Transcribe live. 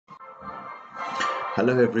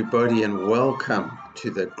Hello, everybody, and welcome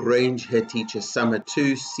to the Grange Headteacher Summer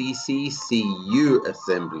 2 CCCU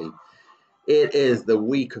Assembly. It is the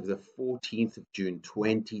week of the 14th of June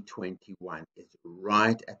 2021. It's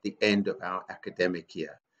right at the end of our academic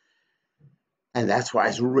year. And that's why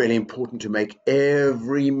it's really important to make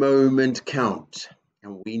every moment count.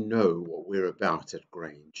 And we know what we're about at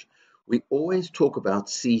Grange. We always talk about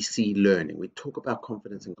CC learning. We talk about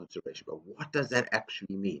confidence and consideration, but what does that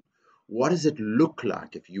actually mean? What does it look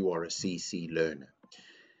like if you are a CC learner?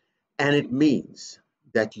 And it means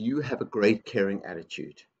that you have a great caring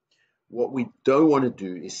attitude. What we don't want to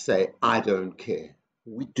do is say, I don't care.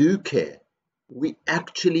 We do care. We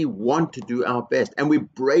actually want to do our best, and we're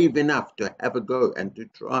brave enough to have a go and to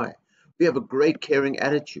try. We have a great caring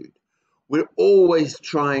attitude. We're always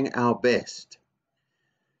trying our best.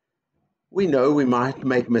 We know we might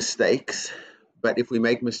make mistakes, but if we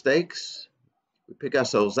make mistakes, we pick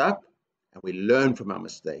ourselves up and we learn from our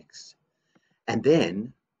mistakes. And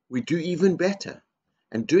then we do even better.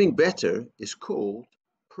 And doing better is called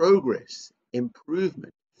progress,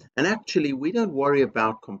 improvement. And actually, we don't worry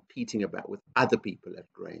about competing with other people at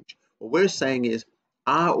Grange. What we're saying is,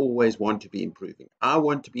 I always want to be improving. I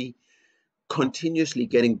want to be continuously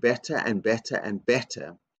getting better and better and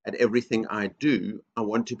better at everything I do. I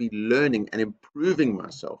want to be learning and improving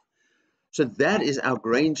myself. So that is our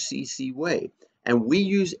Grange CC way. And we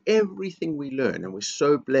use everything we learn, and we're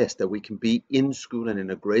so blessed that we can be in school and in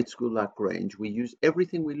a great school like Grange. We use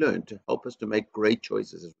everything we learn to help us to make great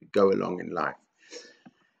choices as we go along in life.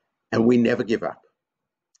 And we never give up.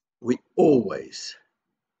 We always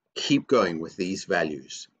keep going with these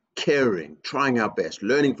values, caring, trying our best,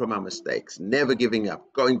 learning from our mistakes, never giving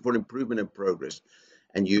up, going for improvement and progress,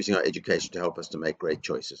 and using our education to help us to make great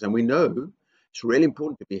choices. And we know it's really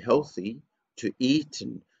important to be healthy, to eat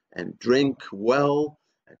and drink well,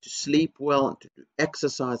 and to sleep well, and to do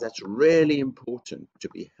exercise. That's really important to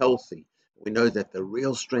be healthy. We know that the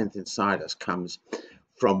real strength inside us comes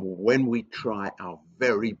from when we try our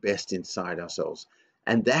very best inside ourselves.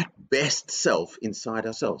 And that best self inside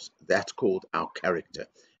ourselves, that's called our character.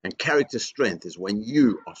 And character strength is when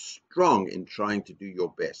you are strong in trying to do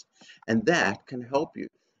your best. And that can help you.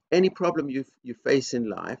 Any problem you face in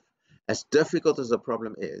life, as difficult as the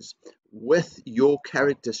problem is, with your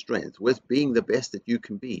character strength, with being the best that you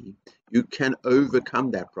can be, you can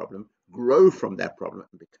overcome that problem, grow from that problem,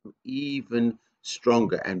 and become even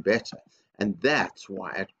stronger and better. And that's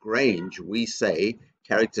why at Grange we say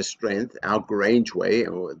character strength, our Grange way,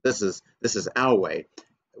 or this is our way.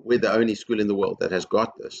 We're the only school in the world that has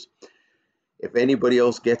got this. If anybody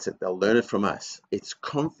else gets it, they'll learn it from us. It's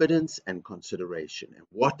confidence and consideration. And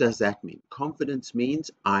what does that mean? Confidence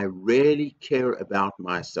means I really care about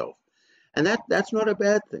myself. And that's not a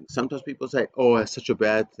bad thing. Sometimes people say, oh, it's such a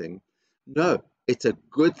bad thing. No, it's a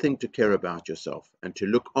good thing to care about yourself and to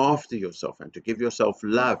look after yourself and to give yourself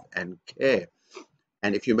love and care.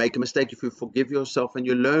 And if you make a mistake, if you forgive yourself and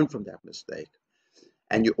you learn from that mistake,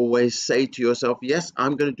 and you always say to yourself, yes,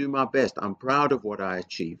 I'm going to do my best. I'm proud of what I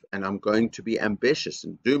achieve, and I'm going to be ambitious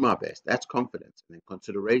and do my best. That's confidence. And then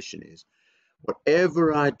consideration is,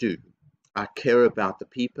 whatever I do, I care about the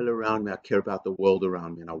people around me. I care about the world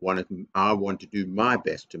around me. And I want to do my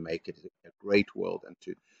best to make it a great world and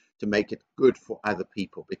to make it good for other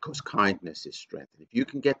people, because kindness is strength. And if you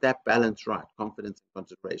can get that balance right, confidence and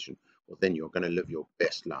consideration, well, then you're going to live your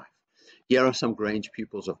best life. Here are some Grange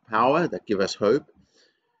pupils of power that give us hope.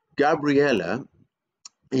 Gabriella,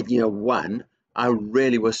 in year one, I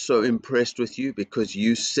really was so impressed with you because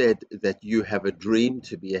you said that you have a dream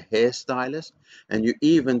to be a hairstylist. And you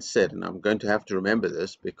even said, and I'm going to have to remember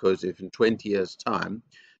this, because if in 20 years' time,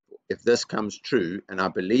 if this comes true and I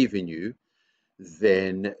believe in you,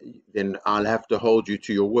 then I'll have to hold you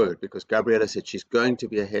to your word, because Gabriella said she's going to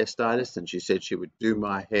be a hairstylist and she said she would do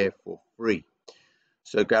my hair for free.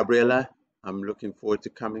 So Gabriella, I'm looking forward to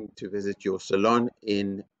coming to visit your salon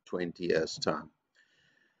in 20 years' time.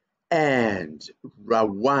 And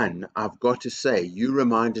Rawan, I've got to say, you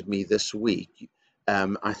reminded me this week.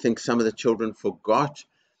 I think some of the children forgot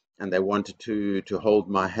and they wanted to hold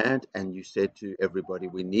my hand. And you said to everybody,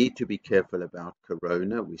 we need to be careful about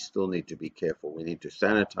Corona. We still need to be careful. We need to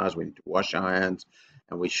sanitize. We need to wash our hands.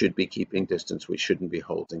 And we should be keeping distance. We shouldn't be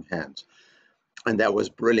holding hands. And that was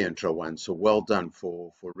brilliant, Rawan. So well done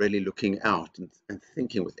for really looking out and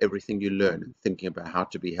thinking with everything you learn and thinking about how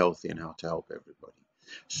to be healthy and how to help everybody.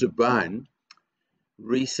 Suban,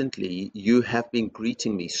 recently you have been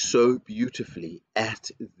greeting me so beautifully at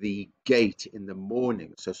the gate in the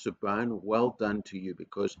morning. So Suban, well done to you,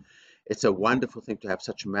 because it's a wonderful thing to have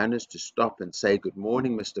such manners to stop and say, good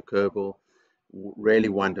morning, Mr. Kerbal. Really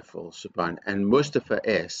wonderful, Subhan. And Mustafa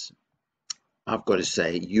S, I've got to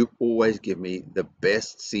say, you always give me the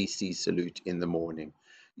best CC salute in the morning.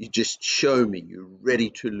 You just show me you're ready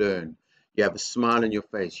to learn. You have a smile on your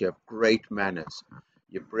face. You have great manners.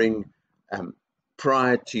 You bring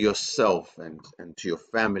pride to yourself and to your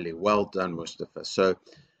family. Well done, Mustafa. So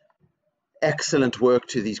excellent work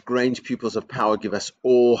to these Grange Pupils of Power. Give us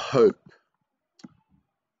all hope.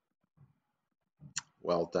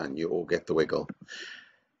 Well done. You all get the wiggle.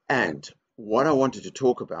 And what I wanted to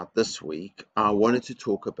talk about this week, I wanted to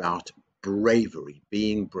talk about bravery,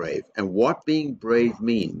 being brave. And what being brave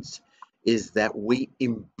means is that we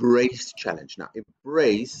embrace challenge. Now,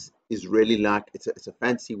 embrace is really like, it's a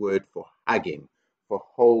fancy word for hugging, for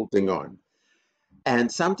holding on.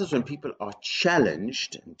 And sometimes when people are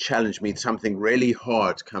challenged, and challenge means something really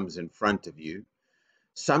hard comes in front of you,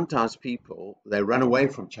 sometimes people, they run away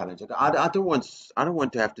from challenge. I don't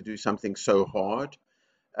want to have to do something so hard.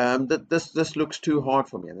 That this looks too hard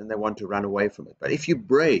for me, and then they want to run away from it. But if you're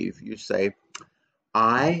brave, you say,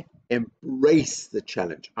 I embrace the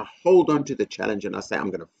challenge. I hold on to the challenge and I say, I'm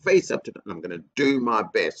going to face up to it and I'm going to do my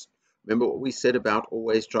best. Remember what we said about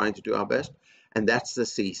always trying to do our best? And that's the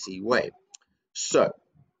CC way. So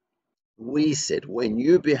we said, when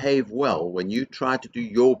you behave well, when you try to do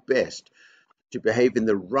your best to behave in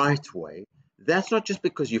the right way, that's not just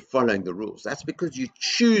because you're following the rules. That's because you're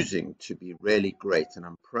choosing to be really great, and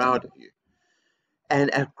I'm proud of you.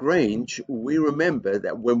 And at Grange, we remember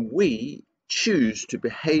that when we choose to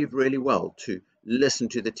behave really well, to listen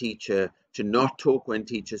to the teacher, to not talk when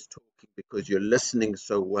teacher's talking because you're listening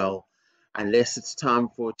so well, unless it's time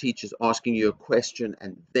for teachers asking you a question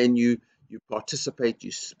and then you participate,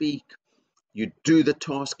 you speak, you do the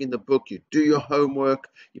task in the book, you do your homework,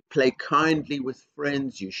 you play kindly with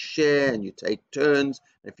friends, you share and you take turns.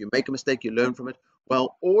 And if you make a mistake, you learn from it.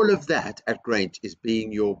 Well, all of that at Grange is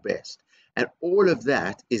being your best. And all of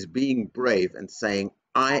that is being brave and saying,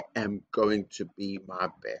 I am going to be my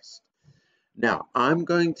best. Now, I'm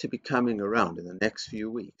going to be coming around in the next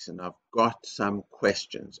few weeks, and I've got some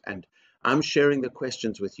questions. And I'm sharing the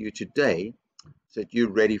questions with you today so that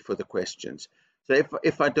you're ready for the questions. So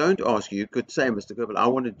if I don't ask you, you could say, Mr. Goebel, I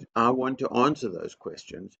want to answer those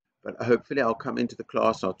questions, but hopefully I'll come into the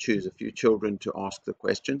class, I'll choose a few children to ask the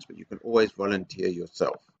questions, but you can always volunteer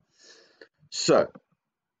yourself. So,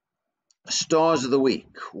 stars of the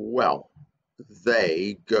week. Well,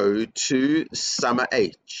 they go to Summer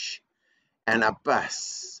H and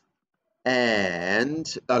Abbas. And,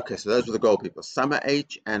 okay, so those were the goal people, Summer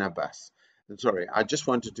H and Abbas. And sorry, I just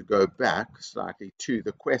wanted to go back slightly to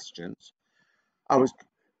the questions. I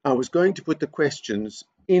was going to put the questions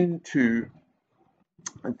into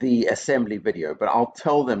the assembly video, but I'll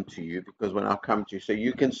tell them to you because when I come to you, so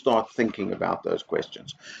you can start thinking about those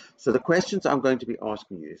questions. So the questions I'm going to be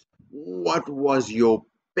asking you is, what was your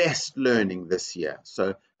best learning this year?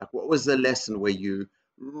 So like, what was the lesson where you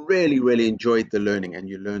really, really enjoyed the learning and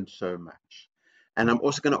you learned so much? And I'm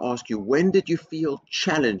also going to ask you, when did you feel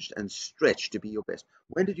challenged and stretched to be your best?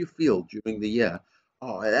 When did you feel during the year,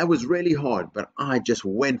 oh, that was really hard, but I just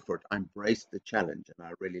went for it. I embraced the challenge and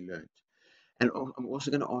I really learned. And I'm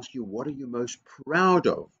also going to ask you, what are you most proud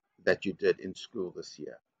of that you did in school this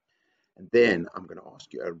year? And then I'm going to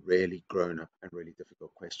ask you a really grown-up and really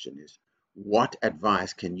difficult question is, what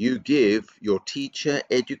advice can you give your teacher,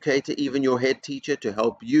 educator, even your head teacher to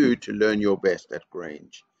help you to learn your best at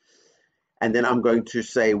Grange? And then I'm going to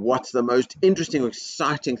say, what's the most interesting or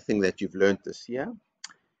exciting thing that you've learned this year?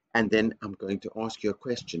 And then I'm going to ask you a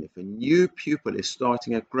question. If a new pupil is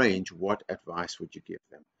starting at Grange, what advice would you give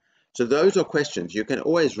them? So those are questions. You can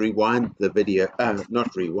always rewind the video,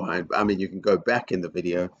 not rewind, but I mean, you can go back in the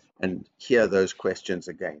video and hear those questions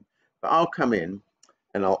again. But I'll come in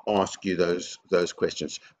and I'll ask you those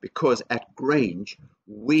questions because at Grange,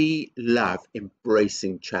 we love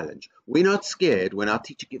embracing challenge. We're not scared when our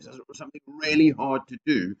teacher gives us something really hard to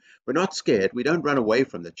do. We're not scared. We don't run away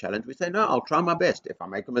from the challenge. We say, no, I'll try my best. If I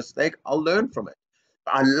make a mistake, I'll learn from it.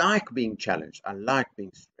 But I like being challenged. I like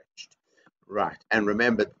being stretched. Right. And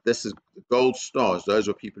remember, this is the gold stars. Those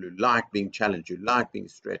are people who like being challenged, who like being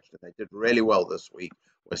stretched. And they did really well this week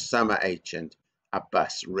with Summer H and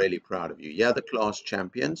Abbas. Really proud of you. Yeah, the class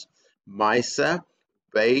champions. Maisa,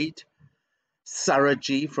 Bade, Sarah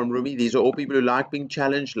G from Rumi. These are all people who like being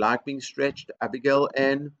challenged, like being stretched. Abigail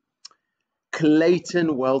N.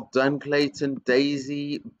 Clayton, well done, Clayton.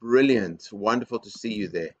 Daisy, brilliant. Wonderful to see you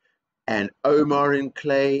there. And Omar in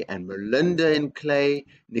clay, and Melinda in clay,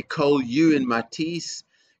 Nicole Yu in Matisse,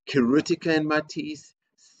 Kirutika in Matisse,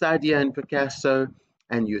 Sadia in Picasso,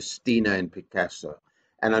 and Justina in Picasso.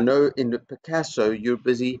 And I know in Picasso you're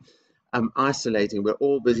busy isolating. We're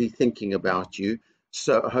all busy thinking about you.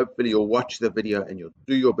 So hopefully you'll watch the video and you'll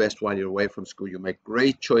do your best while you're away from school. You'll make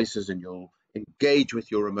great choices and you'll engage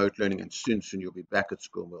with your remote learning, and soon you'll be back at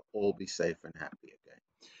school and we'll all be safe and happy again.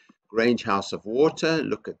 Grange House of Water,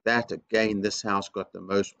 look at that. Again, this house got the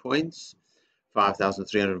most points,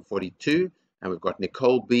 5,342. And we've got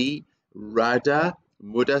Nicole B, Rada,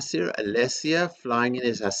 Mudassir, Alessia flying in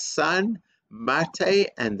as her son,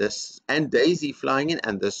 Mate, and Daisy flying in,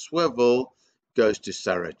 and the swivel goes to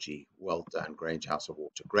Saraji. Well done, Grange House of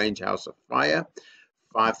Water. Grange House of Fire,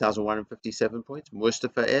 5,157 points.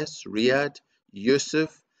 Mustafa S, Riyadh,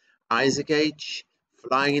 Yusuf, Isaac H,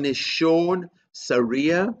 flying in is Sean,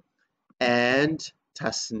 Saria, and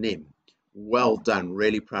Tasnim. Well done.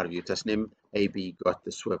 Really proud of you. Tasnim AB got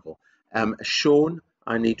the swivel. Sean,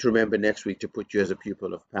 I need to remember next week to put you as a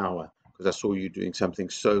pupil of power because I saw you doing something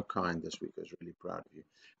so kind this week. I was really proud of you.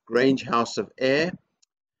 Grange House of Air.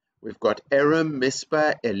 We've got Aram,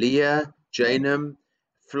 Mispa, Elia, Janam.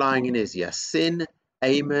 Flying in is Yasin,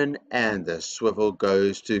 Amen, and the swivel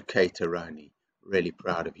goes to Katerani. Really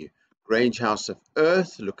proud of you. Grange House of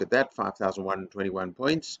Earth. Look at that, 5,121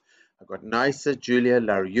 points. I've got Nisa, Julia,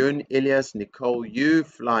 Laryun, Ilias, Nicole U,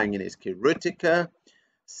 flying in is Kirutika,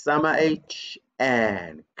 Summer H,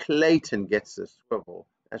 and Clayton gets the swivel.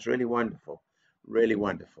 That's really wonderful, really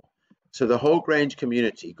wonderful. So the whole Grange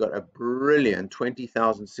community got a brilliant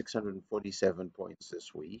 20,647 points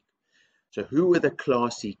this week. So who were the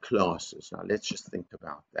classy classes? Now let's just think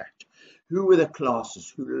about that. Who were the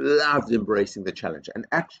classes who loved embracing the challenge? And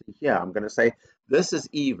actually here I'm going to say this is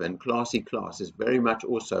even classy class is very much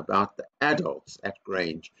also about the adults at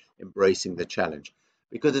Grange embracing the challenge,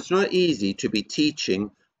 because it's not easy to be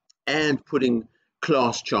teaching and putting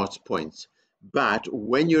class charts points. But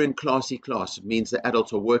when you're in classy class, it means the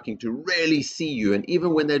adults are working to really see you. And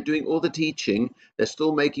even when they're doing all the teaching, they're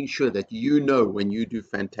still making sure that you know when you do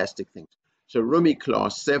fantastic things. So Rumi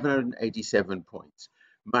class, 787 points.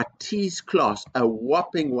 Matisse class, a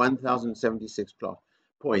whopping 1,076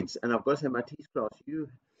 points. And I've got to say, Matisse class, you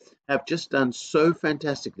have just done so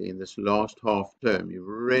fantastically in this last half term. You've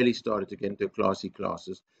really started to get into classy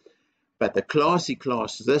classes. But the classy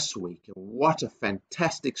class this week, what a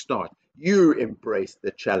fantastic start. You embraced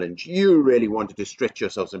the challenge. You really wanted to stretch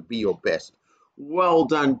yourselves and be your best. Well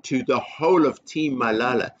done to the whole of Team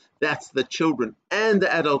Malala. That's the children and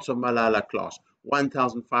the adults of Malala class.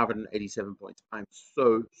 1,587 points. I'm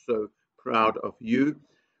so proud of you.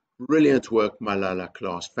 Brilliant work, Malala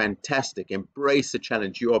class. Fantastic. Embrace the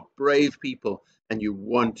challenge. You are brave people and you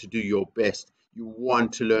want to do your best. You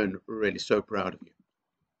want to learn. Really so proud of you.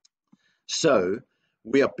 So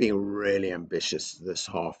we are being really ambitious this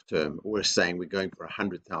half term. We're saying we're going for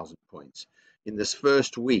 100,000 points. In this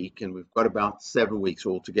first week, and we've got about 7 weeks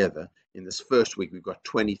altogether, in this first week, we've got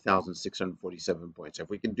 20,647 points. If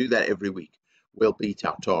we can do that every week, we'll beat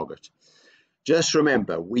our target. Just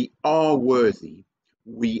remember, we are worthy.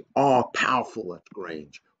 We are powerful at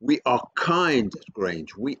Grange. We are kind at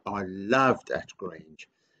Grange. We are loved at Grange.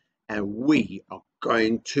 And we are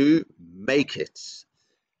going to make it.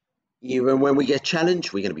 Even when we get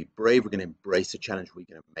challenged, we're going to be brave. We're going to embrace the challenge. We're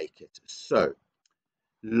going to make it. So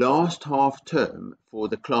last half term for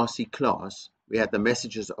the classy class, we had the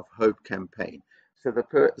Messages of Hope campaign. So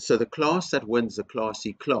the class that wins the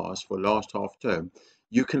classy class for last half term,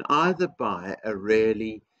 you can either buy a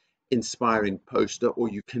really inspiring poster or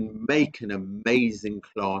you can make an amazing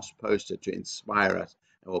class poster to inspire us,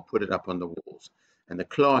 and we'll put it up on the walls. And the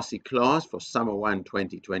classy class for Summer 1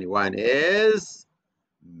 2021 is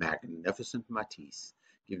magnificent Matisse.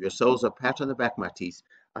 Give yourselves a pat on the back, Matisse.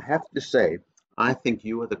 I have to say, I think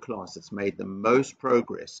you are the class that's made the most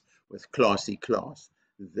progress with classy class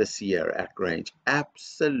this year at Grange.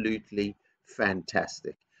 Absolutely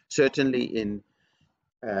fantastic. Certainly in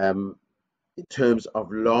terms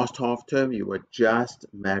of last half term, you were just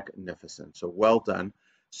magnificent. So well done.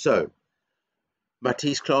 So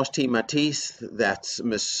Matisse class, Team Matisse, that's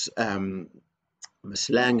Miss Lang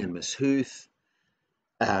and Miss Huth.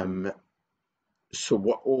 So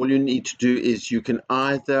all you need to do is you can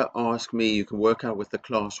either ask me, you can work out with the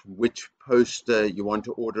class which poster you want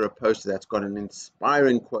to order, a poster that's got an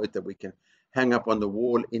inspiring quote that we can hang up on the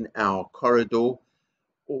wall in our corridor,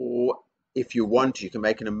 or if you want, you can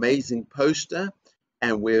make an amazing poster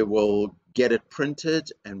and we will get it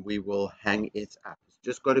printed and we will hang it up. It's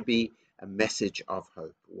just got to be a message of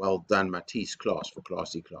hope. Well done, Matisse class for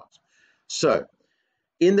classy class. So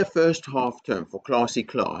in the first half term for classy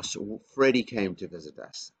class, Freddie came to visit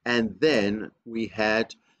us. And then we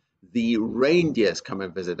had the reindeers come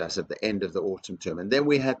and visit us at the end of the autumn term. And then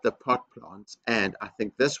we had the pot plants. And I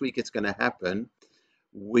think this week it's going to happen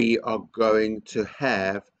we are going to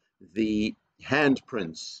have the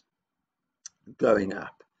handprints going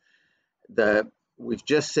up. We've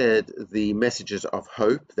just said the messages of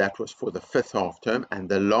hope. That was for the 5th half term. And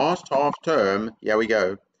the last half term, here we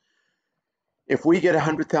go. If we get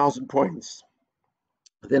 100,000 points,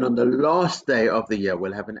 then on the last day of the year,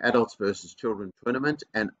 we'll have an adults versus children tournament,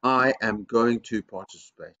 and I am going to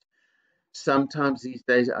participate. Sometimes these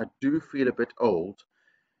days I do feel a bit old,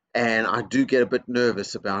 and I do get a bit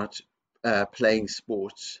nervous about playing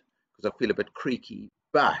sports because I feel a bit creaky.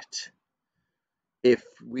 But if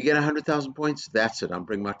we get 100,000 points, that's it. I'm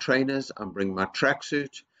bringing my trainers, I'm bringing my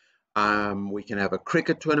tracksuit. We can have a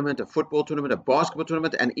cricket tournament, a football tournament, a basketball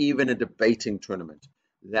tournament, and even a debating tournament.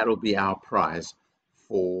 That'll be our prize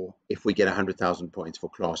for if we get 100,000 points for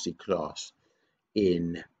Class E class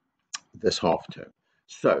in this half term.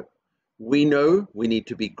 So we know we need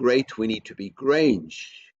to be great. We need to be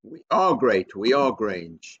Grange. We are great. We are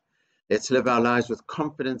Grange. Let's live our lives with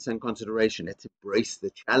confidence and consideration. Let's embrace the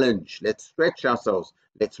challenge. Let's stretch ourselves.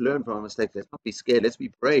 Let's learn from our mistakes. Let's not be scared. Let's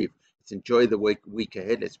be brave. Let's enjoy the week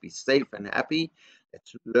ahead. Let's be safe and happy.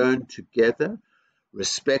 Let's learn together,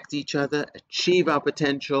 respect each other, achieve our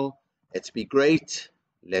potential. Let's be great.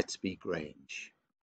 Let's be Grange.